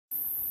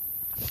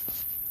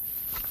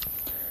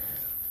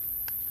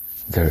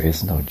There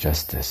is no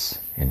justice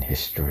in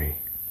history.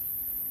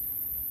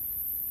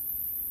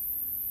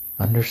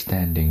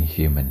 Understanding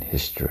human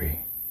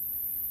history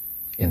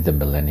in the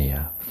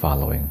millennia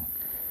following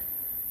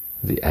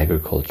the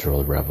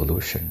agricultural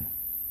revolution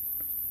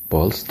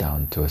boils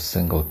down to a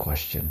single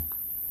question.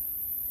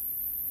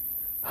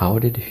 How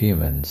did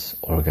humans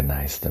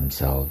organize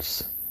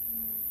themselves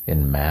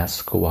in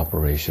mass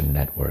cooperation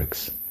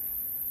networks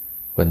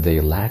when they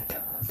lacked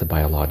the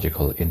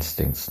biological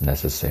instincts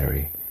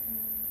necessary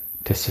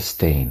to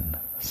sustain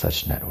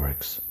such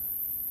networks?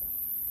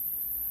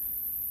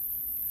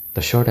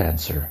 The short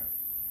answer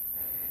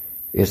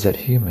is that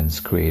humans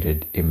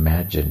created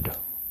imagined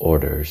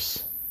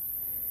orders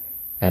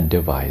and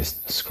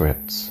devised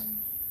scripts.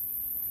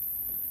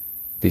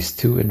 These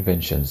two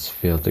inventions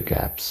fill the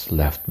gaps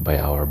left by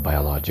our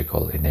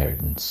biological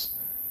inheritance.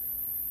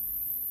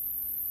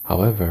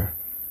 However,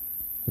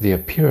 the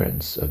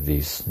appearance of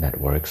these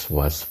networks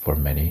was, for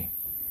many,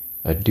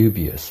 a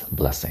dubious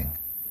blessing.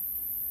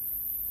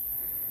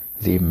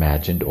 The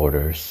imagined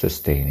orders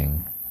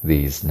sustaining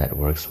these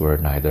networks were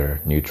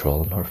neither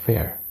neutral nor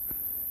fair.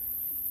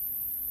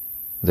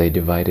 They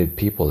divided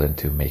people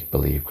into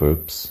make-believe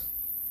groups,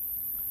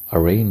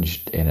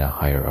 arranged in a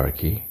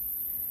hierarchy.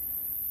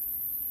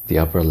 The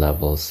upper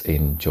levels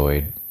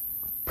enjoyed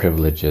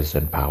privileges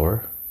and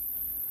power,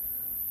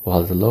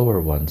 while the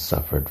lower ones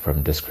suffered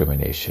from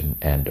discrimination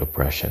and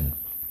oppression.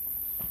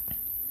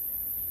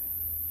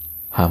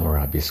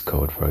 Hammurabi's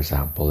code, for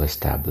example,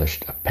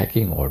 established a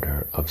pecking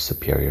order of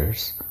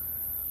superiors,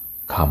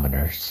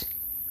 commoners,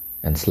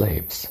 and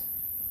slaves.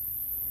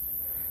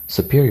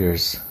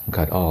 Superiors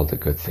got all the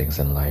good things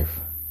in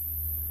life.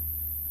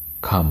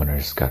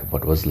 Commoners got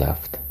what was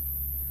left.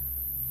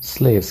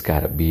 Slaves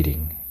got a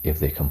beating if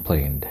they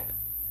complained.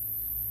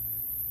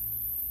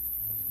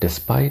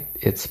 Despite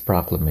its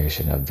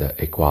proclamation of the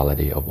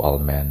equality of all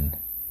men,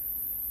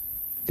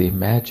 the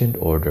imagined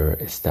order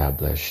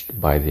established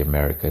by the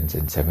Americans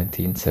in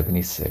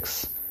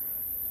 1776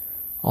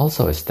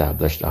 also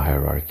established a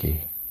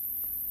hierarchy.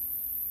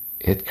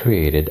 It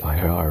created a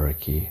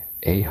hierarchy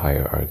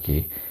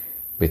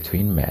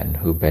between men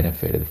who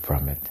benefited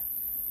from it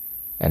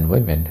and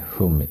women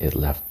whom it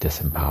left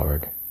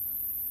disempowered.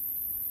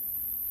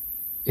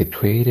 It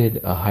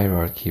created a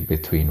hierarchy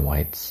between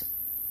whites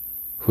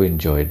who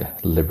enjoyed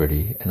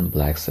liberty and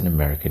blacks and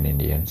American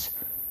Indians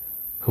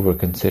who were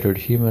considered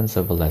humans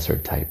of a lesser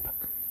type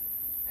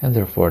and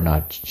therefore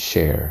not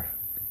share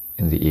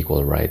in the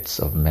equal rights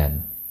of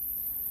men.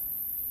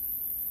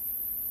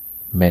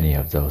 Many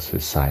of those who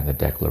signed the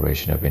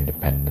Declaration of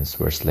Independence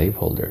were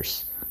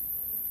slaveholders.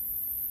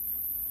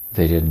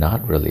 They did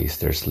not release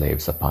their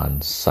slaves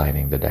upon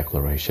signing the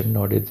Declaration,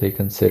 nor did they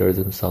consider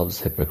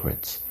themselves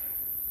hypocrites.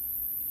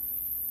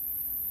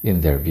 In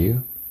their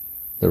view,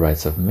 the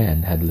rights of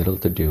men had little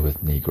to do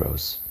with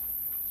Negroes.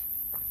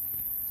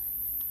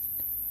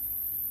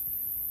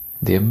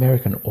 The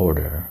American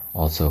order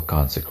also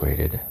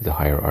consecrated the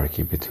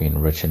hierarchy between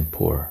rich and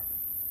poor.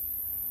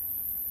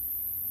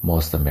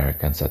 Most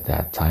Americans at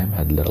that time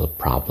had little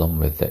problem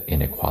with the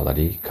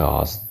inequality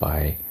caused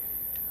by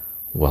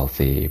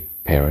wealthy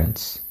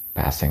parents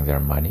passing their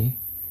money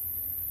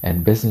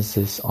and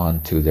businesses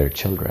on to their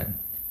children.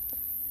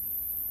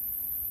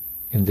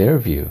 In their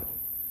view,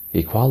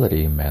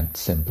 equality meant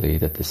simply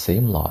that the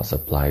same laws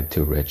applied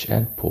to rich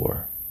and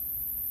poor.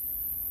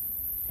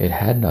 It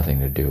had nothing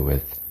to do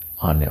with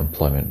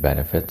unemployment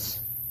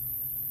benefits,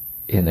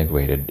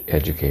 integrated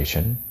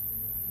education,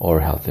 or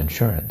health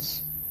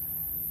insurance.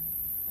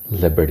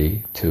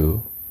 Liberty,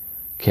 too,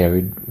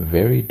 carried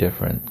very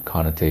different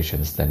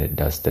connotations than it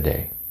does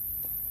today.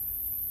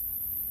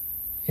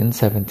 In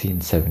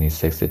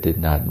 1776, it did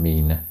not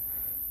mean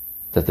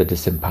that the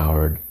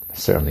disempowered,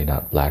 certainly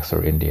not blacks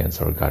or Indians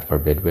or, God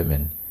forbid,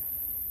 women,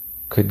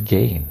 could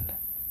gain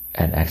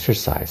and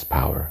exercise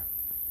power.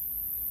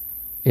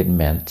 It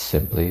meant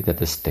simply that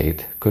the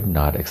state could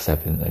not,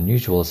 except in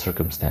unusual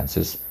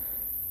circumstances,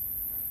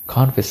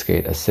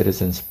 confiscate a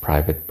citizen's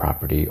private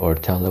property or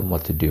tell him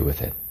what to do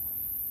with it.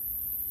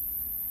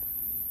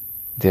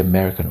 The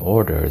American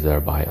order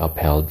thereby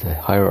upheld the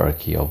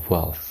hierarchy of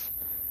wealth,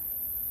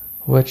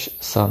 which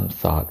some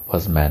thought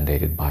was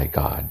mandated by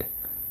God,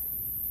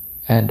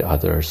 and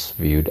others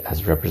viewed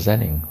as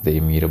representing the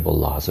immutable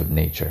laws of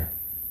nature.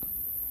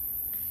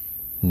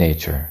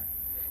 Nature,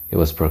 it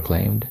was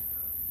proclaimed,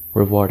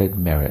 rewarded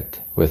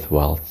merit with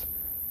wealth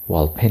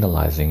while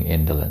penalizing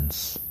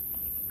indolence.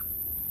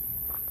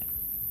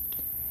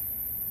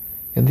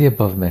 In the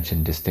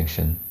above-mentioned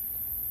distinction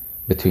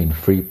between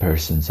free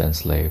persons and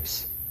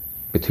slaves,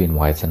 between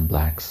whites and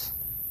blacks,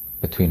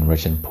 between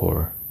rich and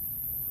poor,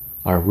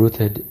 are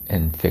rooted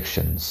in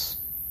fictions.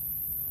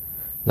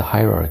 The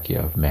hierarchy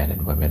of men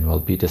and women will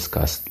be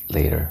discussed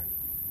later.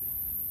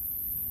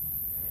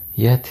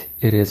 Yet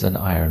it is an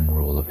iron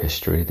rule of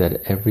history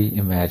that every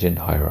imagined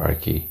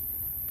hierarchy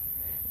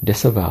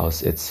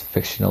disavows its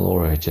fictional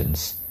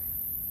origins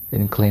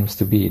and claims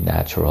to be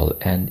natural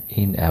and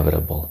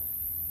inevitable.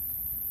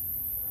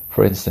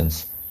 For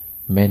instance,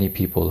 many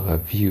people who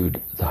have viewed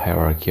the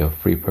hierarchy of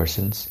free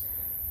persons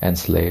and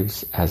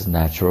slaves as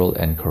natural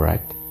and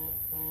correct,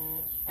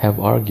 have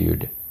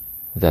argued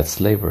that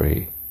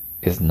slavery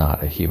is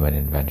not a human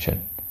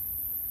invention.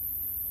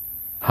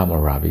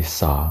 Hammurabi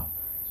saw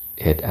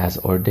it as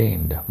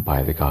ordained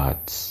by the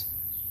gods.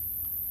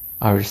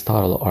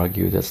 Aristotle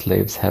argued that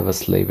slaves have a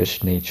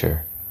slavish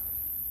nature,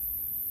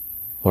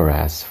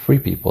 whereas free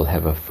people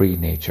have a free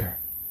nature.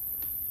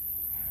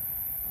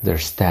 Their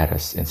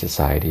status in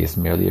society is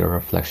merely a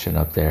reflection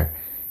of their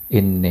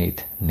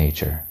innate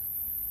nature.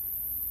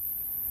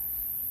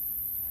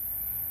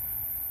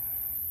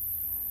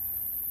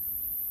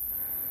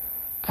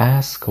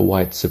 Ask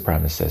white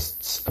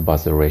supremacists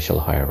about the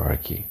racial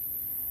hierarchy,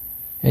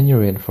 and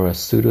you're in for a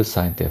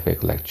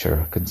pseudo-scientific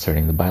lecture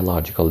concerning the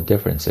biological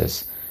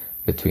differences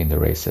between the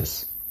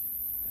races.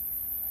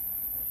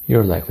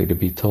 You're likely to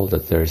be told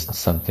that there's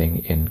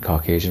something in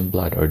Caucasian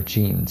blood or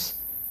genes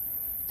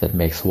that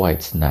makes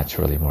whites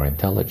naturally more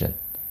intelligent,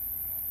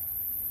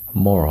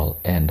 moral,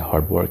 and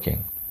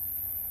hardworking.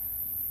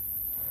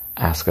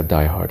 Ask a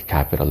die-hard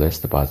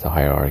capitalist about the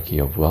hierarchy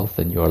of wealth,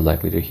 and you are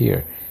likely to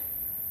hear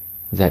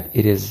that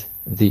it is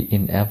the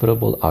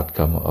inevitable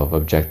outcome of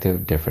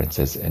objective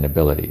differences in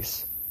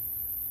abilities.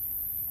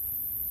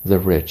 The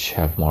rich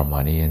have more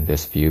money in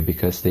this view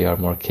because they are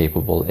more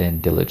capable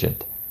and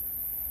diligent.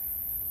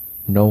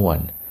 No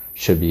one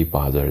should be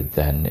bothered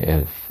then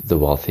if the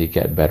wealthy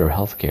get better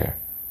health care,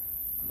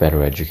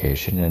 better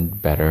education,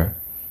 and better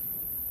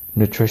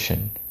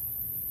nutrition.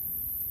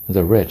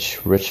 The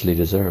rich richly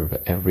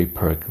deserve every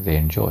perk they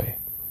enjoy.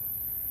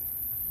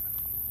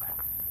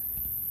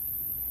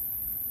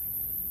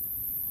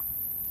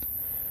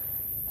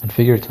 In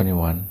Figure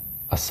 21,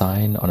 a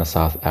sign on a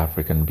South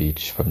African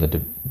beach from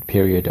the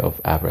period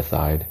of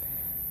apartheid,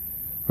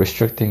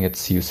 restricting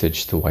its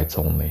usage to whites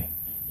only.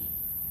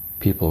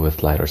 People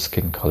with lighter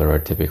skin color are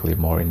typically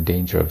more in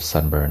danger of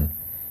sunburn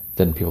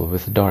than people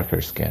with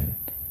darker skin.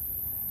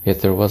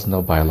 Yet there was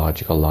no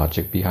biological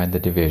logic behind the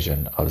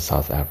division of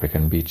South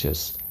African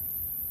beaches.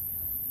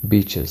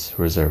 Beaches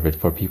reserved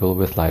for people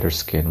with lighter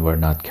skin were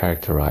not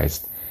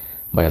characterized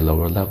by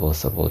lower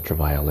levels of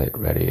ultraviolet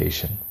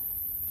radiation.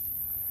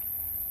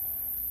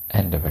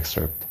 End of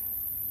excerpt.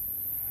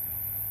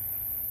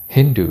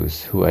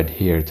 Hindus who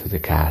adhere to the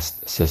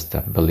caste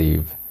system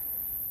believe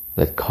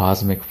that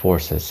cosmic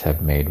forces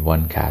have made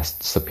one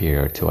caste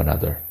superior to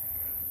another.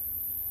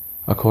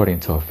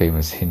 According to a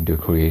famous Hindu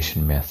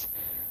creation myth,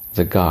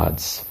 the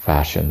gods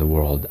fashioned the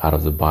world out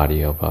of the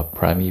body of a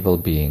primeval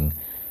being,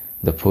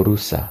 the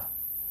Purusa.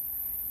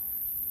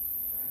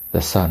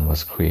 The sun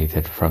was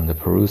created from the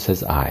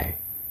Purusa's eye,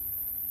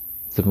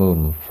 the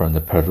moon from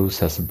the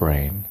Purusa's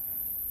brain,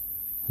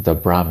 the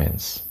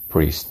Brahmins,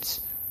 priests,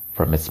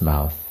 from its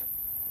mouth,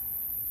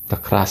 the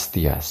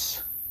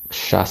Kshatriyas,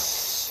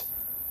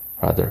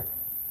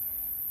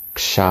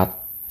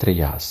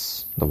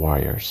 the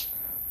warriors,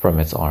 from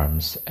its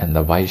arms, and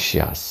the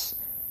Vaishyas,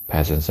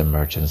 peasants and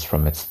merchants,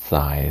 from its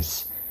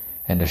thighs,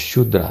 and the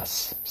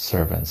Shudras,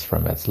 servants,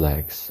 from its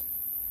legs.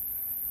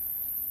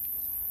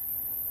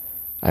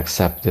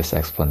 Accept this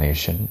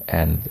explanation,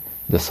 and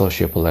the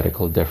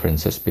socio-political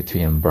differences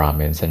between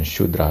Brahmins and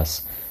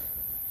Shudras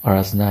are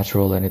as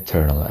natural and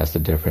eternal as the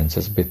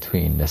differences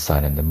between the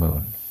sun and the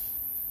moon.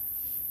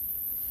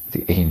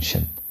 The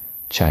ancient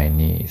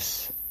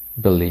Chinese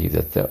believed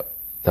that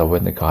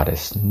when the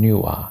goddess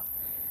Nuwa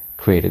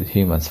created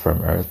humans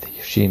from earth,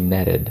 she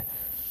kneaded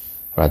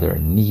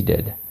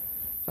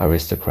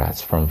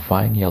aristocrats from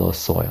fine yellow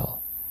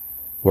soil,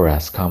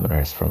 whereas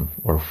commoners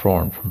were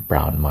formed from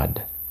brown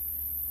mud.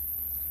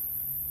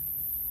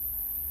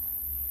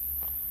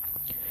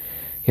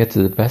 Yet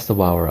to the best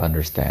of our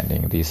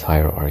understanding, these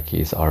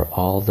hierarchies are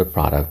all the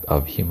product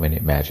of human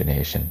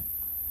imagination.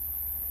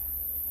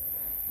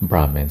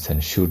 Brahmins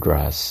and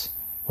Shudras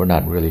were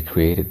not really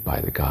created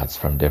by the gods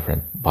from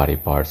different body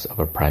parts of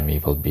a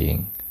primeval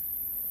being.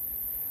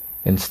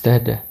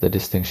 Instead, the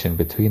distinction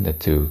between the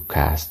two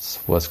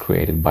castes was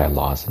created by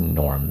laws and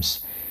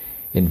norms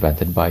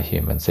invented by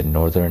humans in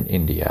northern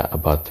India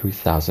about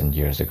 3,000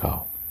 years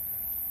ago.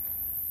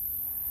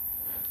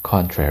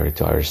 Contrary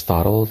to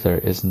Aristotle, there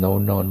is no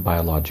known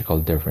biological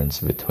difference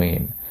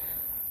between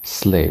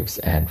slaves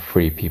and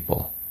free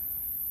people.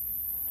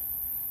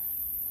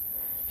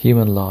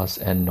 Human laws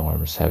and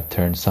norms have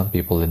turned some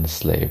people into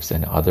slaves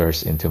and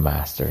others into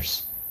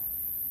masters.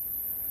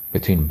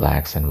 Between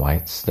blacks and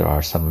whites, there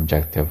are some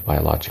objective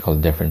biological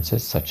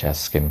differences such as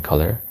skin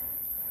color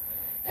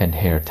and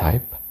hair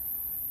type,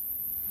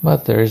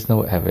 but there is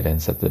no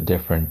evidence that the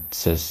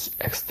differences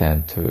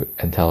extend to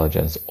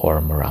intelligence or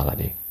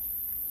morality.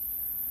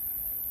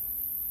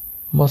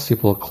 Most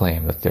people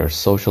claim that their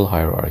social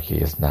hierarchy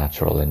is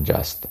natural and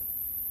just,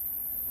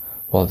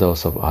 while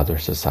those of other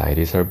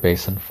societies are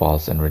based on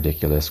false and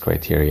ridiculous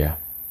criteria.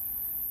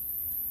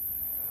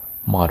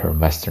 Modern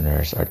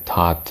Westerners are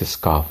taught to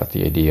scoff at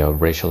the idea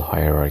of racial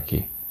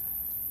hierarchy.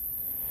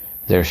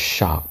 They're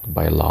shocked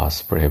by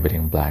laws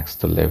prohibiting blacks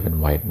to live in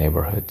white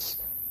neighborhoods,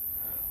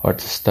 or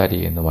to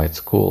study in the white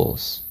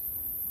schools,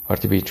 or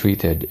to be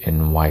treated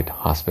in white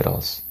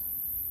hospitals.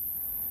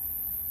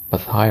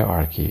 But the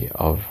hierarchy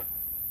of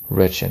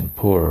rich and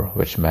poor,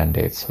 which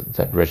mandates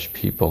that rich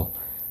people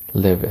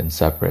live in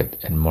separate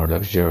and more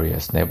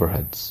luxurious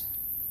neighborhoods,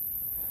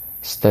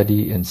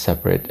 study in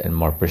separate and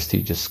more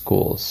prestigious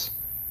schools,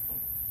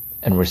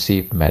 and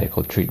receive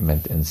medical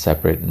treatment in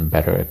separate and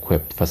better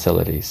equipped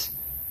facilities,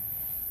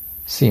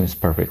 seems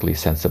perfectly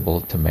sensible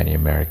to many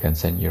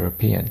Americans and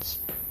Europeans.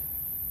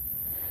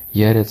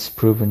 Yet it's a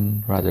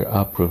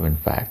proven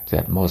fact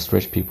that most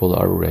rich people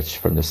are rich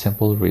from the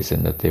simple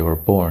reason that they were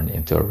born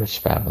into a rich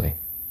family,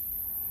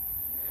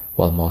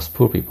 while most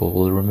poor people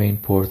will remain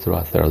poor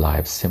throughout their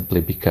lives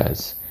simply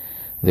because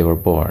they were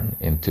born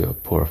into a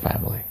poor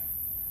family.